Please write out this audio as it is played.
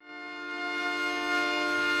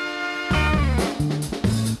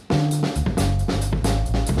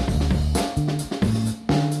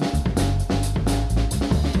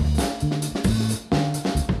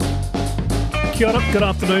Kia ora, good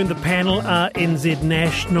afternoon. The panel are NZ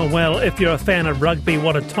National. Well, if you're a fan of rugby,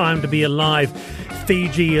 what a time to be alive.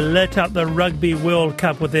 Fiji lit up the Rugby World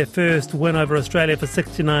Cup with their first win over Australia for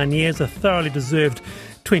 69 years, a thoroughly deserved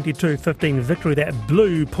 22-15 victory. That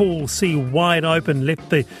blew Pool C wide open, left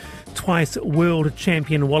the twice world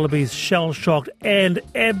champion Wallabies shell-shocked, and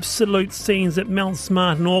absolute scenes at Mount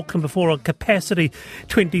Smart in Auckland before a capacity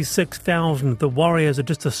 26,000. The Warriors are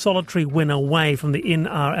just a solitary win away from the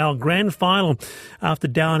NRL Grand Final after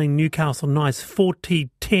downing Newcastle Knights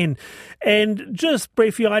 40-10. And just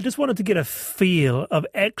briefly, I just wanted to get a feel of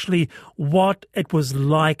actually what it was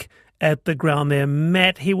like at the ground there.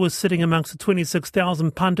 Matt, he was sitting amongst the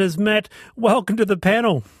 26,000 punters. Matt, welcome to the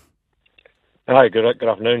panel. Hi, good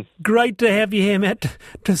afternoon. Great to have you here, Matt.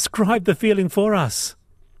 Describe the feeling for us.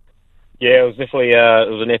 Yeah, it was definitely it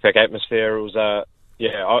was an epic atmosphere. It was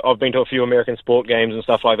I've been to a few American sport games and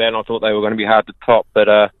stuff like that, and I thought they were going to be hard to top, but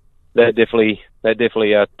that definitely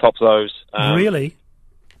tops those. Really?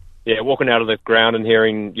 Yeah, walking out of the ground and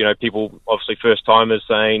hearing people, obviously first timers,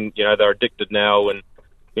 saying they're addicted now and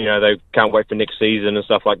they can't wait for next season and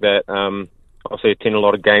stuff like that. Obviously attend a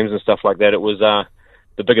lot of games and stuff like that. It was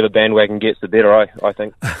the bigger the bandwagon gets, the better, I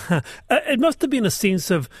think. It must have been a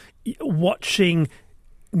sense of watching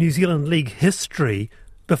New Zealand League history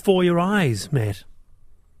before your eyes, Matt.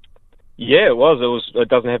 Yeah, it was. It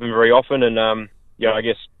doesn't happen very often, and I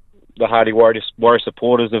guess the hardy Warrior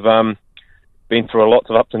supporters have been through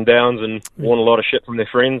lots of ups and downs and worn a lot of shit from their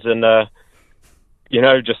friends, and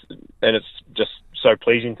it's just so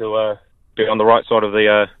pleasing to be on the right side of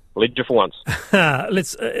the ledger for once.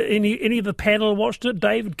 Any of the panel watched it?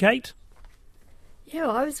 David, Kate? Yeah,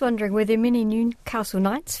 I was wondering, were there many Newcastle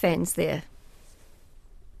Knights fans there?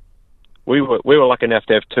 We were lucky enough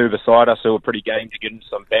to have two beside us who were pretty game to get into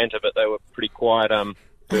some banter, but they were pretty quiet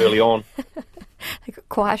early on. They got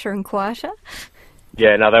quieter and quieter?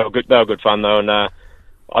 Yeah, no, they were good. They were good fun though, and I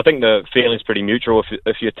think the feeling's pretty mutual.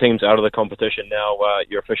 If your team's out of the competition now,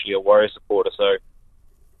 you're officially a Warrior supporter. So.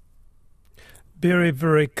 Very,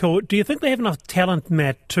 very cool. Do you think they have enough talent,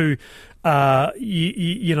 Matt, to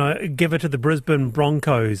give it to the Brisbane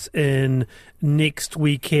Broncos in next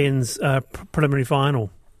weekend's preliminary final?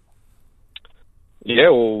 Yeah,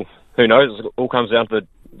 well, who knows? It all comes down to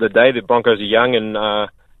the day. The Broncos are young and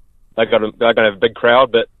they're going to have a big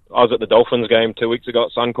crowd. But I was at the Dolphins game 2 weeks ago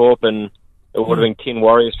at Suncorp, and it would have been 10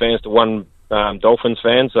 Warriors fans to one Dolphins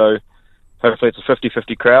fan. So hopefully it's a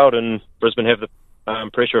 50-50 crowd, and Brisbane have the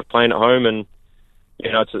pressure of playing at home, and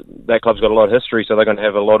that club's got a lot of history, so they're going to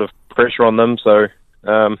have a lot of pressure on them. So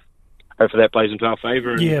hopefully that plays into our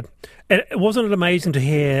favour. Yeah. And wasn't it amazing to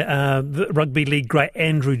hear the rugby league great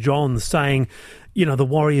Andrew Johns saying, the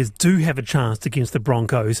Warriors do have a chance against the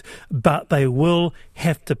Broncos, but they will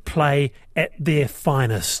have to play at their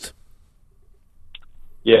finest.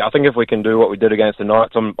 Yeah, I think if we can do what we did against the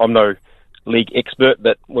Knights, I'm no league expert,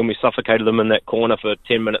 but when we suffocated them in that corner for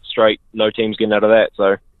 10 minutes straight, no team's getting out of that.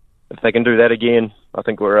 So if they can do that again, I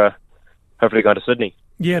think we're hopefully going to Sydney.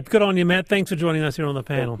 Yeah, good on you, Matt. Thanks for joining us here on the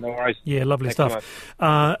panel. No worries. Yeah, lovely Thanks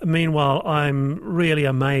stuff. Meanwhile, I'm really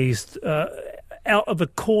amazed. Out of the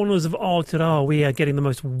corners of Aotearoa, we are getting the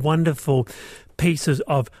most wonderful pieces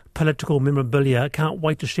of political memorabilia. Can't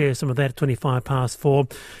wait to share some of that at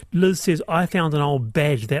 4:25. Liz says, I found an old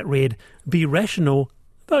badge that read, "Be rational,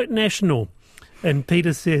 vote national." And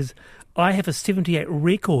Peter says, I have a 78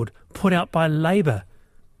 record put out by Labour.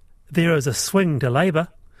 There is a swing to Labour.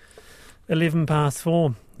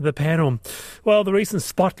 4:11, the panel. Well, the recent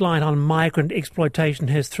spotlight on migrant exploitation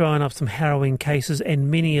has thrown up some harrowing cases, and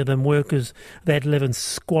many of them workers that live in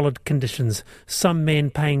squalid conditions. Some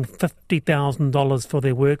men paying $50,000 for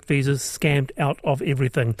their work visas, scammed out of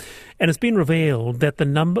everything. And it's been revealed that the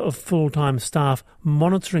number of full-time staff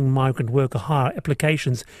monitoring migrant worker hire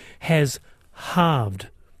applications has halved.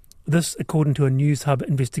 This, according to a News Hub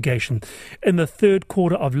investigation. In the third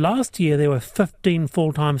quarter of last year, there were 15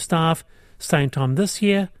 full-time staff. Same time this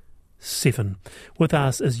year, 7. With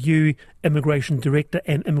us is Immigration Director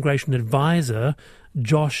and Immigration Advisor,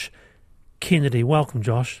 Josh Kennedy. Welcome,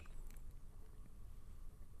 Josh.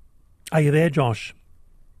 Are you there, Josh?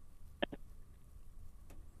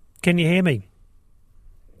 Can you hear me?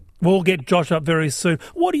 We'll get Josh up very soon.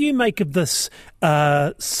 What do you make of this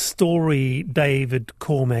story, David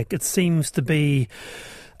Cormack? It seems to be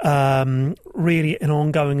really an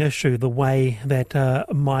ongoing issue, the way that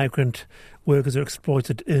migrant workers are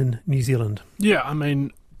exploited in New Zealand. Yeah, I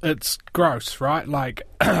mean, it's gross, right? Like,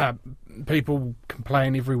 people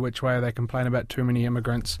complain every which way. They complain about too many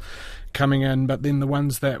immigrants coming in, but then the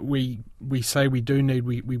ones that we say we do need,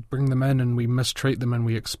 we bring them in and we mistreat them and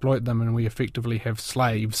we exploit them and we effectively have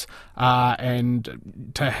slaves.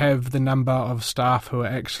 And to have the number of staff who are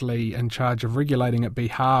actually in charge of regulating it be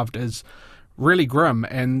halved is really grim,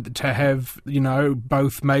 and to have,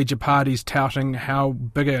 both major parties touting how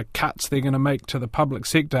bigger cuts they're going to make to the public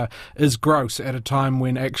sector is gross at a time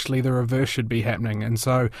when actually the reverse should be happening. And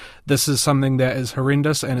so this is something that is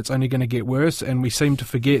horrendous, and it's only going to get worse, and we seem to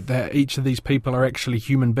forget that each of these people are actually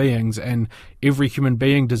human beings, and every human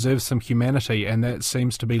being deserves some humanity, and that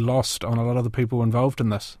seems to be lost on a lot of the people involved in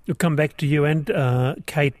this. We'll come back to you, and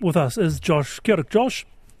Kate, with us is Josh. Kia ora, Josh.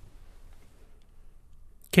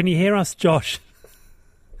 Can you hear us, Josh?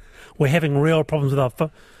 We're having real problems with our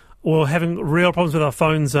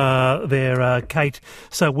phones there, Kate.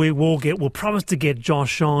 So we'll promise to get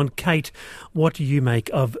Josh on. Kate, what do you make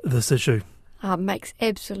of this issue? Makes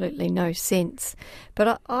absolutely no sense.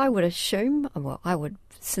 But I would assume, I would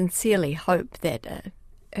sincerely hope that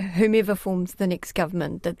whomever forms the next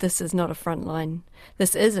government, that this is not a frontline.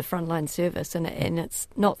 This is a frontline service, and it's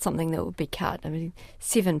not something that will be cut. I mean,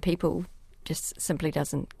 7 people just simply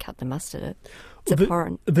doesn't cut the mustard. It's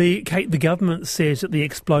abhorrent. The government says that the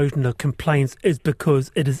explosion of complaints is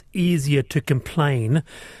because it is easier to complain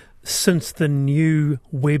since the new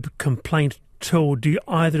web complaint tool. Do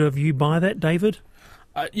either of you buy that, David?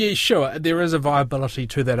 Yeah, sure. There is a viability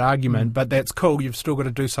to that argument, but that's cool. You've still got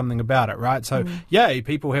to do something about it, right? So, yay,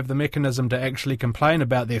 people have the mechanism to actually complain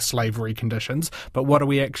about their slavery conditions, but what are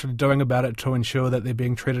we actually doing about it to ensure that they're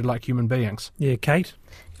being treated like human beings? Yeah, Kate?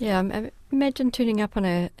 Yeah, imagine turning up in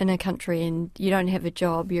a country and you don't have a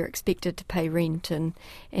job, you're expected to pay rent and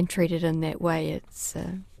treated in that way. It's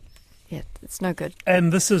it's no good.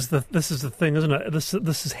 And this is the thing, isn't it?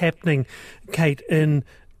 This is happening, Kate, in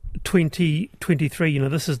 2023.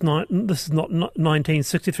 This is not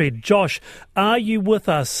 1963. Josh, are you with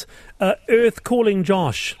us? Earth calling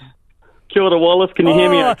Josh. Kia ora, Wallace. Can you hear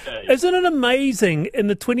me okay? Isn't it amazing? In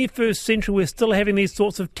the 21st century, we're still having these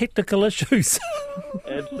sorts of technical issues.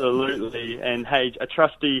 Absolutely. And hey, a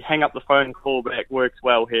trusty hang up the phone callback works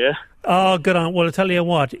well here. Oh, good on. Well, I tell you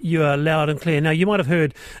what, you are loud and clear. Now, you might have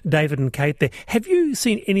heard David and Kate there. Have you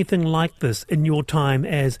seen anything like this in your time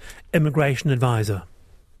as immigration advisor?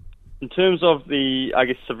 In terms of the,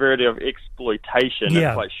 severity of exploitation,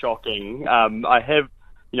 it's quite shocking. I have,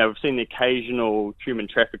 we've seen the occasional human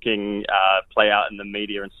trafficking play out in the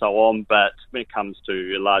media and so on, but when it comes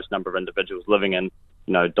to a large number of individuals living in,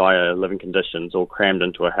 dire living conditions or crammed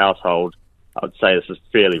into a household, I would say this is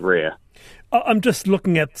fairly rare. I'm just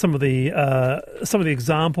looking at some of the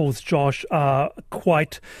examples, Josh, are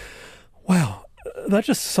quite, they're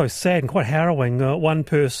just so sad and quite harrowing. One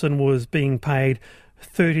person was being paid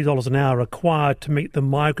 $30 an hour required to meet the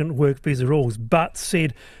migrant work visa rules, but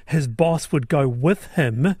said his boss would go with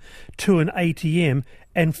him to an ATM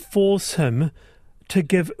and force him to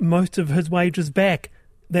give most of his wages back.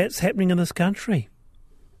 That's happening in this country.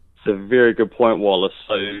 It's a very good point, Wallace.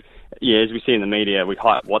 So, as we see in the media,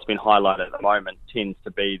 what's been highlighted at the moment tends to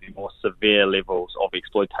be the more severe levels of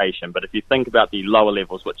exploitation. But if you think about the lower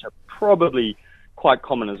levels, which are probably quite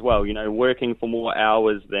common as well, working for more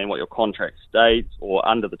hours than what your contract states or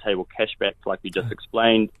under the table cashback like you just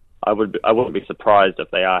explained, I wouldn't be surprised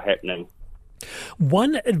if they are happening.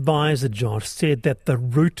 One advisor, Josh, said that the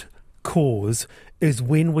root cause is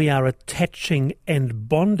when we are attaching and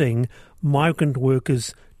bonding migrant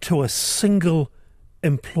workers to a single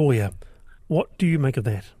employer. What do you make of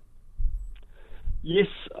that? Yes,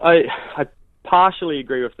 I partially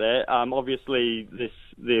agree with that. Obviously, this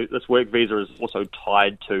work visa is also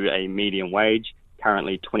tied to a median wage,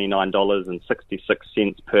 currently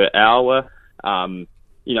 $29.66 per hour.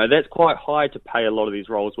 That's quite high to pay a lot of these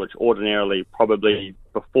roles, which ordinarily probably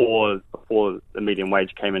before the median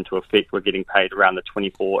wage came into effect were getting paid around the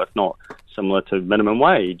 24, if not similar to minimum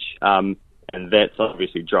wage. And that's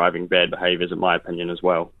obviously driving bad behaviours, in my opinion, as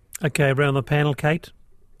well. Okay, around the panel, Kate.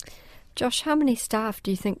 Josh, how many staff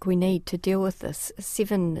do you think we need to deal with this?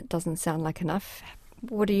 7 doesn't sound like enough.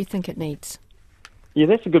 What do you think it needs? Yeah,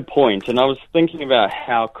 that's a good point. And I was thinking about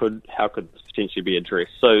how could this potentially be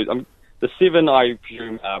addressed. So the 7, I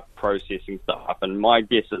presume, are processing stuff. And my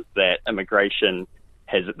guess is that immigration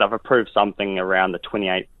they've approved something around the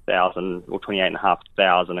 28,000 or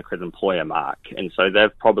 28,500 accredited employer mark. And so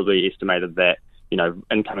they've probably estimated that,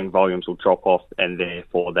 incoming volumes will drop off and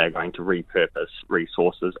therefore they're going to repurpose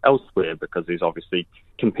resources elsewhere because there's obviously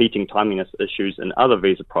competing timeliness issues in other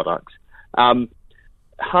visa products.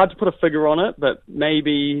 Hard to put a figure on it, but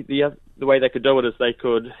maybe the way they could do it is they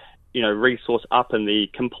could resource up in the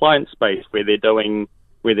compliance space where they're doing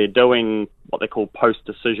what they call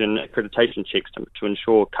post-decision accreditation checks to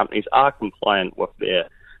ensure companies are compliant with their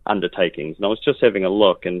undertakings. And I was just having a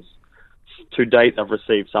look, and to date I've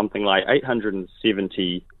received something like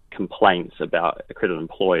 870 complaints about accredited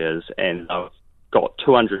employers, and I've got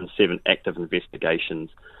 207 active investigations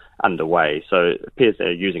underway. So it appears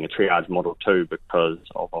they're using a triage model too because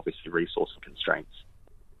of obviously resource constraints.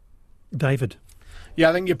 David? Yeah,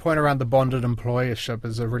 I think your point around the bonded employership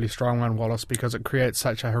is a really strong one, Wallace, because it creates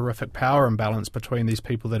such a horrific power imbalance between these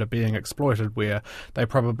people that are being exploited, where they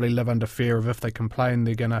probably live under fear of if they complain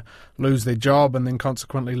they're going to lose their job and then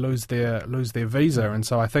consequently lose their visa. And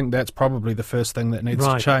so I think that's probably the first thing that needs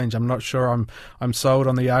to change. I'm not sure I'm sold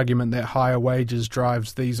on the argument that higher wages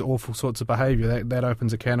drives these awful sorts of behaviour. That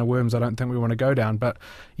opens a can of worms I don't think we want to go down. But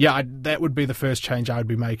yeah, that would be the first change I would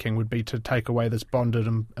be making, would be to take away this bonded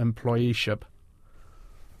employeeship.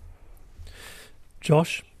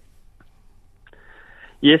 Josh?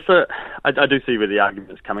 Yes, I do see where the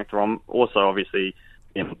argument's coming from. Also, obviously,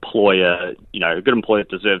 the employer, a good employer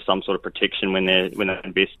deserves some sort of protection when they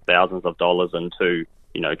invest thousands of dollars into,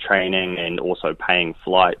 training and also paying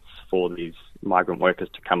flights for these migrant workers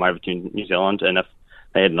to come over to New Zealand. And if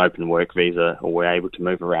they had an open work visa or were able to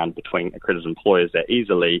move around between accredited employers that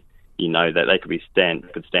easily, that they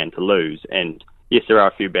could stand to lose. And yes, there are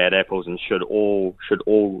a few bad apples, and should all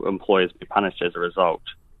employers be punished as a result?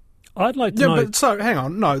 I'd like to know... but so, hang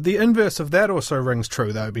on, no, the inverse of that also rings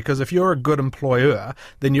true, though, because if you're a good employer,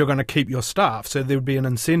 then you're going to keep your staff, so there would be an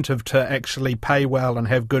incentive to actually pay well and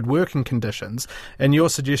have good working conditions, and your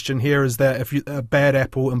suggestion here is that if a bad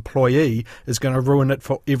apple employee is going to ruin it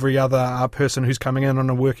for every other person who's coming in on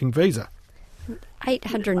a working visa.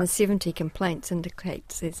 870 complaints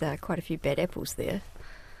indicates there's quite a few bad apples there.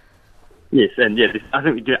 Yes, and I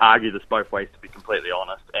think we can argue this both ways, to be completely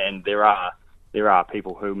honest. And there are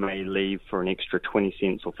people who may leave for an extra 20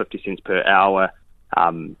 cents or 50 cents per hour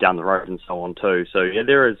down the road and so on too. So yeah,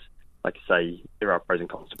 there is, like you say, there are pros and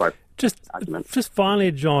cons to both arguments. Just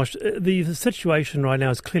finally, Josh, the situation right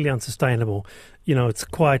now is clearly unsustainable. It's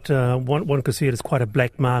quite one could see it as quite a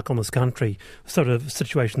black mark on this country, sort of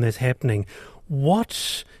situation that's happening.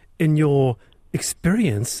 What, in your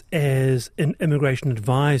experience as an immigration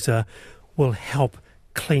advisor, will help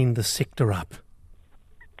clean the sector up?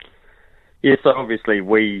 Yeah, so obviously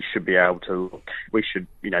we should be able to look,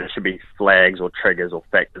 there should be flags or triggers or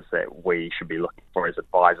factors that we should be looking for as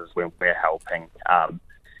advisors when we're helping.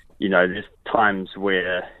 There's times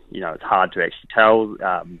where, it's hard to actually tell.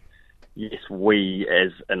 Yes, we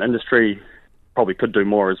as an industry probably could do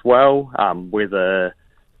more as well. Whether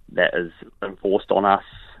that is enforced on us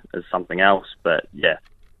is something else, but yeah.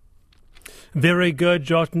 Very good,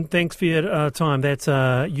 Josh, and thanks for your time. That's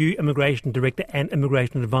you, Immigration Director and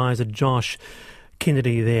Immigration Advisor Josh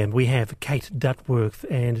Kennedy there. We have Kate Duckworth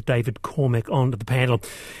and David Cormack on the panel.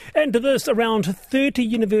 And to this, around 30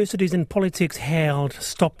 universities and polytechs held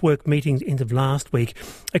stop work meetings end of last week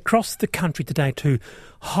across the country today to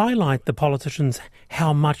highlight the politicians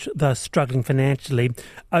how much they're struggling financially.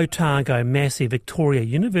 Otago, Massey, Victoria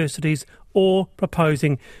universities or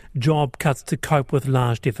proposing job cuts to cope with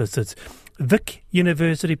large deficits. Vic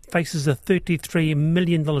University faces a $33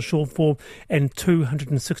 million shortfall and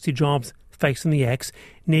 260 jobs facing the axe.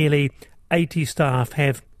 Nearly 80 staff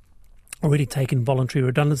have already taken voluntary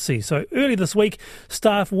redundancy. So early this week,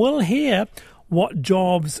 staff will hear what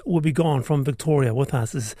jobs will be gone from Victoria. With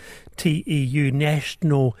us is TEU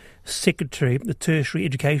National Secretary, the Tertiary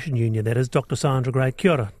Education Union, that is Dr. Sandra Gray.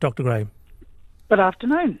 Kia ora, Dr. Gray. Good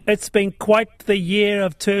afternoon. It's been quite the year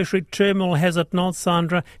of tertiary turmoil, has it not,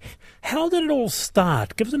 Sandra? How did it all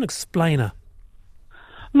start? Give us an explainer.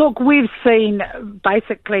 Look, we've seen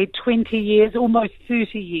basically 20 years, almost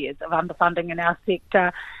 30 years of underfunding in our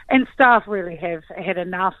sector, and staff really have had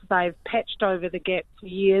enough. They've patched over the gap for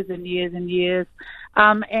years and years and years.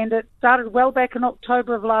 And it started well back in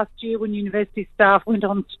October of last year when university staff went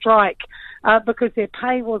on strike because their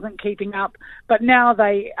pay wasn't keeping up. But now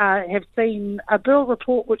they have seen a bill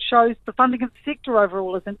report which shows the funding of the sector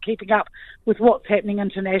overall isn't keeping up with what's happening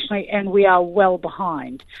internationally, and we are well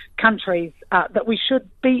behind countries that we should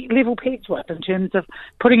be level pegged with in terms of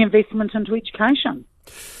putting investment into education.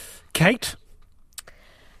 Kate?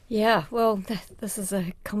 Yeah, well, this is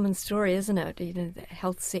a common story, isn't it? The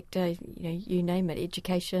health sector, you name it,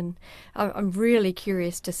 education. I'm really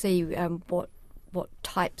curious to see what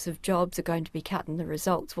types of jobs are going to be cut in the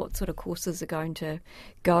results, what sort of courses are going to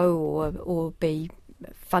go or be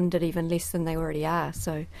funded even less than they already are.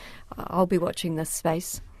 So I'll be watching this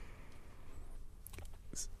space.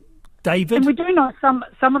 David? And we do know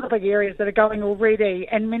some of the big areas that are going already,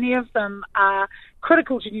 and many of them are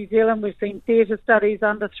critical to New Zealand. We've seen theatre studies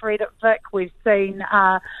under threat at Vic. We've seen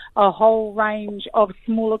a whole range of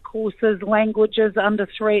smaller courses, languages under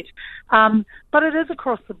threat. But it is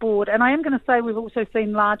across the board. And I am going to say we've also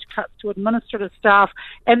seen large cuts to administrative staff.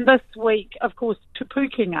 And this week, of course, Te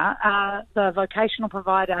Pukenga, the vocational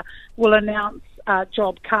provider, will announce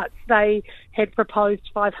job cuts. They had proposed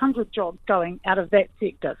 500 jobs going out of that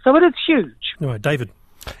sector. So it is huge. All right, David.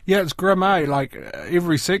 Yeah, it's grim, eh? Like,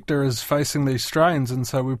 every sector is facing these strains, and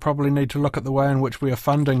so we probably need to look at the way in which we are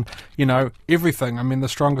funding, everything. I mean, the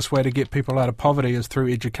strongest way to get people out of poverty is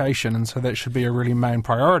through education, and so that should be a really main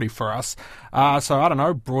priority for us. So, I don't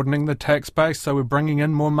know, broadening the tax base so we're bringing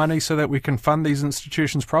in more money so that we can fund these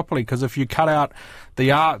institutions properly, because if you cut out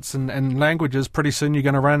the arts and languages, pretty soon you're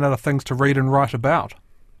going to run out of things to read and write about.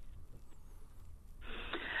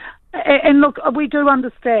 And look, we do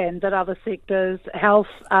understand that other sectors, health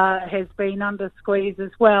has been under squeeze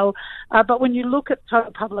as well. But when you look at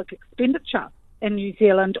total public expenditure in New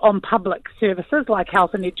Zealand on public services like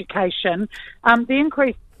health and education, the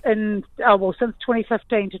increase since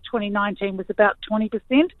 2015 to 2019 was about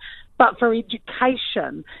 20%. But for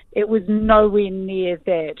education, it was nowhere near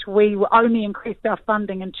that. We only increased our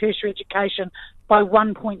funding in tertiary education by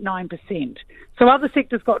 1.9%. So other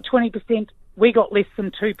sectors got 20%. We got less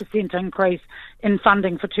than 2% increase in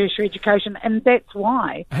funding for tertiary education, and that's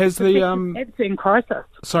why it's in crisis.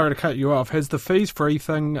 Sorry to cut you off. Has the fees-free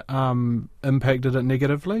thing impacted it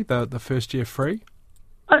negatively, the first year free?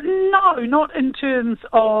 No, not in terms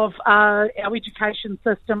of our education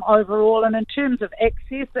system overall, and in terms of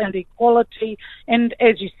access and equality, and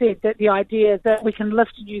as you said, that the idea that we can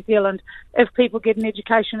lift New Zealand if people get an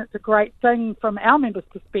education, it's a great thing from our members'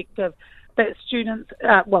 perspective. That students,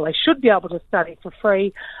 they should be able to study for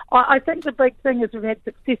free. I think the big thing is we've had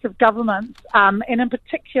successive governments, and in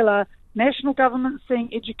particular, national governments seeing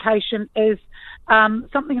education as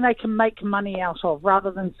something they can make money out of rather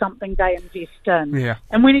than something they invest in. Yeah.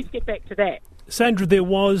 And we need to get back to that. Sandra, there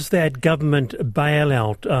was that government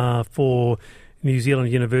bailout for New Zealand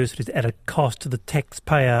universities at a cost to the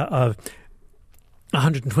taxpayer of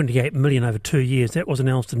 128 million over 2 years. That was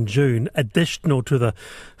announced in June, additional to the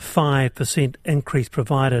 5% increase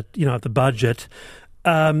provided, of the budget.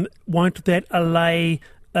 Won't that allay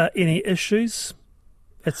any issues?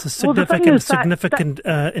 It's a significant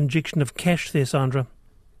injection of cash there, Sandra.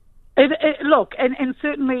 Look, and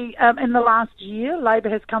certainly in the last year, Labor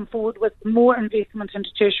has come forward with more investment into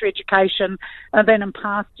tertiary education than in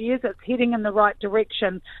past years. It's heading in the right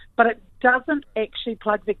direction, but it doesn't actually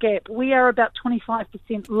plug the gap. We are about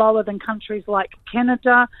 25% lower than countries like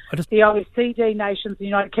Canada, the OECD nations, the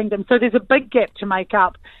United Kingdom. So there's a big gap to make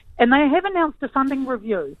up. And they have announced a funding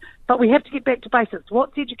review, but we have to get back to basics.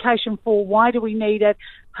 What's education for? Why do we need it?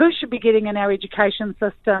 Who should be getting in our education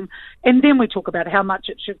system? And then we talk about how much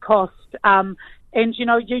it should cost. And,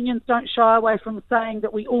 unions don't shy away from saying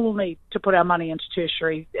that we all need to put our money into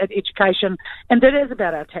tertiary education, and that is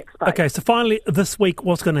about our tax base. Okay, so finally, this week,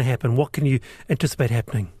 what's going to happen? What can you anticipate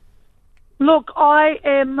happening? Look, I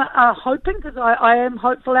am hoping, because I am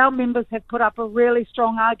hopeful, our members have put up a really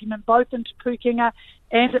strong argument both in Te Pukenga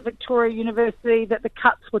and at Victoria University that the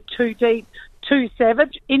cuts were too deep, too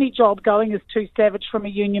savage. Any job going is too savage from a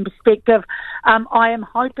union perspective. I am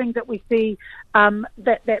hoping that we see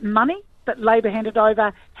that money that Labor handed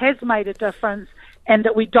over has made a difference, and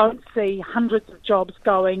that we don't see hundreds of jobs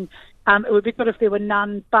going. It would be good if there were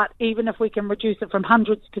none, but even if we can reduce it from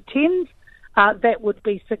hundreds to tens, that would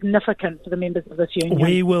be significant for the members of this union.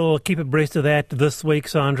 We will keep abreast of that this week,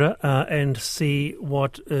 Sandra, and see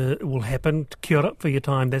what will happen. Kia ora for your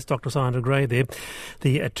time. That's Dr. Sandra Gray there,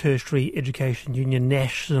 the Tertiary Education Union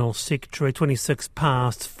National Secretary,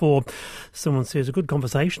 4:26. Someone says, a good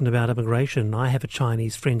conversation about immigration. I have a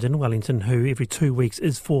Chinese friend in Wellington who every 2 weeks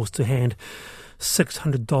is forced to hand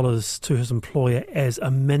 $600 to his employer as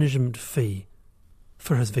a management fee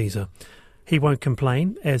for his visa. He won't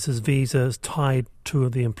complain, as his visa is tied to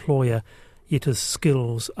the employer, yet his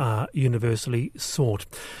skills are universally sought.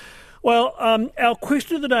 Well, our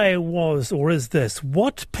question of the day is this: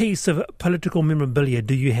 what piece of political memorabilia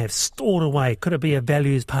do you have stored away? Could it be a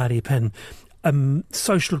Values Party pin, a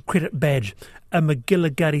social credit badge, a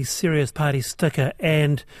McGillicuddy Serious Party sticker?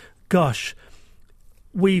 And gosh,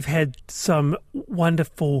 we've had some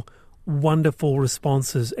wonderful, wonderful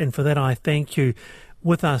responses, and for that I thank you.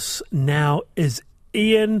 With us now is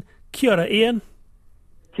Ian. Kia ora, Ian.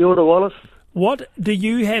 Kia ora, Wallace. What do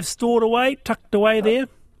you have stored away, tucked away there?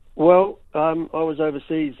 Well, I was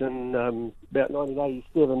overseas in about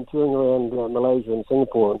 1987, touring around Malaysia and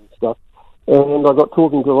Singapore and stuff. And I got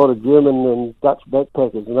talking to a lot of German and Dutch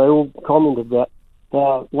backpackers, and they all commented about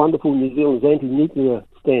how wonderful New Zealand's anti-nuclear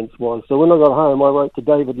stance was. So when I got home, I wrote to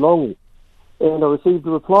David Longley, and I received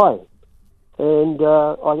a reply. And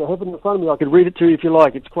I have it in front of me. I could read it to you if you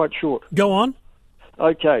like. It's quite short. Go on.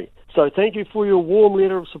 Okay. So thank you for your warm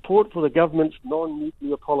letter of support for the government's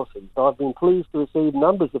non-nuclear policies. I've been pleased to receive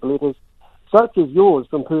numbers of letters such as yours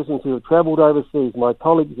from persons who have travelled overseas. My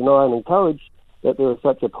colleagues and I am encouraged that there is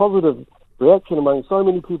such a positive reaction among so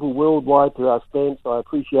many people worldwide to our stance. I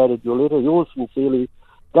appreciated your letter. Yours sincerely,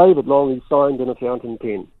 David Longley, signed in a fountain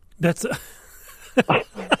pen. That's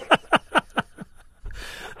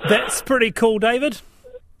that's pretty cool, David.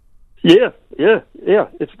 Yeah.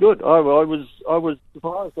 It's good. I was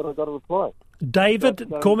surprised that I got a reply.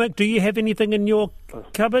 David, Cormack, do you have anything in your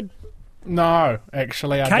cupboard? No,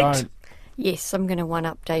 actually, Kate? I don't. Yes, I'm going to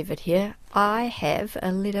one-up David here. I have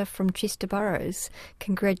a letter from Chester Burrows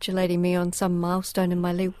congratulating me on some milestone in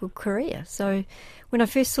my legal career. So when I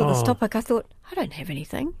first saw this topic, I thought, I don't have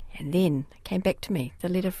anything. And then it came back to me, the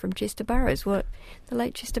letter from Chester Burrows. The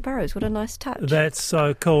late Chester Burrows. What a nice touch. That's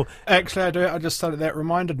so cool. Actually, I do. I just thought that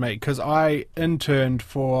reminded me, because I interned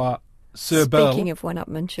for Sir Bill. Speaking of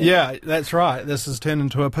one-upmanship. Yeah, that's right. This has turned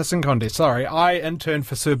into a pissing contest. Sorry. I interned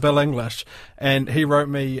for Sir Bill English, and he wrote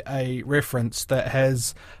me a reference that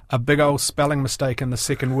has a big old spelling mistake in the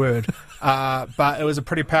second word. But it was a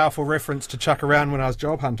pretty powerful reference to chuck around when I was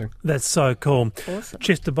job hunting. That's so cool. Awesome.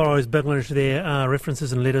 Chester Burrows, Big English there,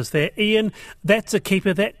 references and letters there. Ian, that's a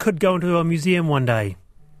keeper. That could go into a museum one day.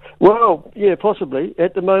 Well, yeah, possibly.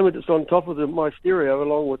 At the moment, it's on top of my stereo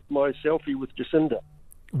along with my selfie with Jacinda.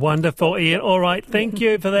 Wonderful, Ian. All right, thank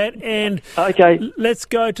you for that. And Okay. let's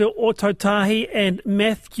go to Ototahi, and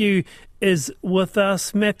Matthew is with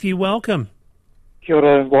us. Matthew, welcome. Kia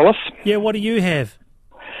ora, Wallace. Yeah, what do you have?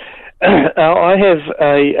 I have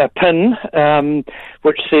a pin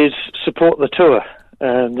which says "Support the Tour."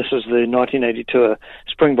 This is the 1982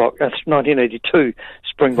 Springbok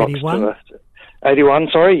 81? Tour. 81,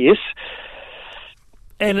 sorry, yes.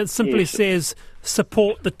 And it simply says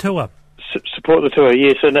 "Support the tour." Support the tour,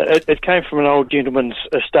 yes. And it came from an old gentleman's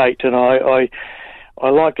estate, and I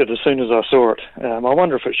liked it as soon as I saw it. I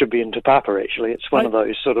wonder if it should be in Te Papa, actually. It's one of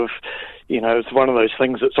those sort of, it's one of those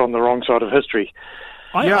things that's on the wrong side of history.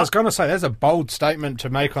 I was going to say, that's a bold statement to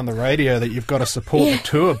make on the radio, that you've got a support the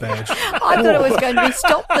tour badge. I thought it was going to be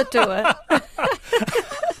stop the tour.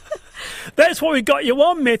 That's what we got you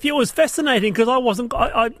on, Matthew. It was fascinating because I was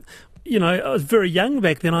very young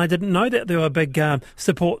back then. I didn't know that there were big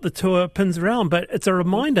support the tour pins around, but it's a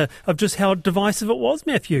reminder of just how divisive it was,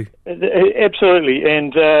 Matthew. Absolutely,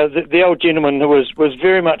 and the old gentleman was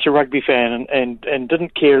very much a rugby fan and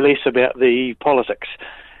didn't care less about the politics.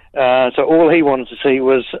 So all he wanted to see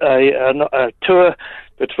was a tour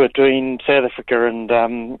between South Africa and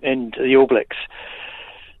the All Blacks.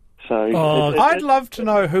 So I'd love to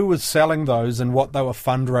know who was selling those and what they were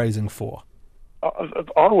fundraising for.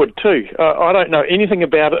 I would too. I don't know anything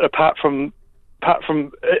about it apart from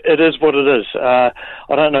it is what it is. I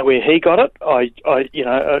don't know where he got it. I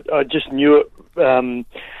just knew it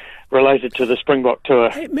related to the Springbok tour.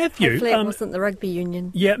 Hey, Matthew, Hopefully it wasn't the rugby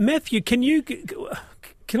union. Yeah, Matthew, can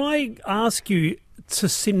I ask you to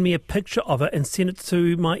send me a picture of it and send it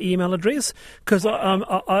to my email address? Because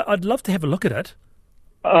I'd love to have a look at it.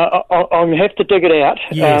 I'll have to dig it out.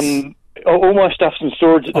 Yes. All my stuff's in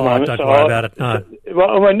storage at the moment. Don't worry about it, no.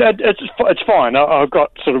 Well, I mean, it's fine. I've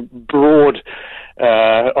got sort of broad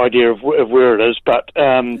idea of where it is, but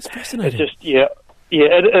it's fascinating. It's just,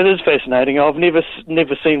 it is fascinating. I've never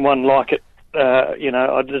seen one like it.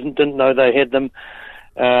 I didn't know they had them,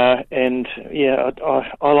 and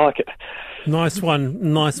I like it. Nice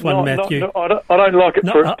one, Matthew. I don't like it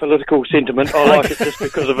for its political sentiment. I like it just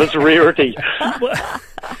because of its rarity.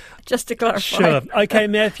 Just to clarify. Sure. Okay,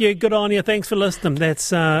 Matthew, good on you. Thanks for listening.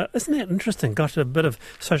 That's isn't that interesting? Got a bit of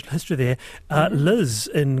social history there. Liz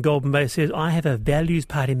in Golden Bay says, I have a Values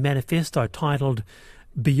Party manifesto titled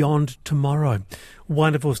Beyond Tomorrow.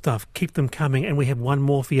 Wonderful stuff. Keep them coming. And we have one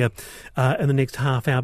more for you in the next half hour.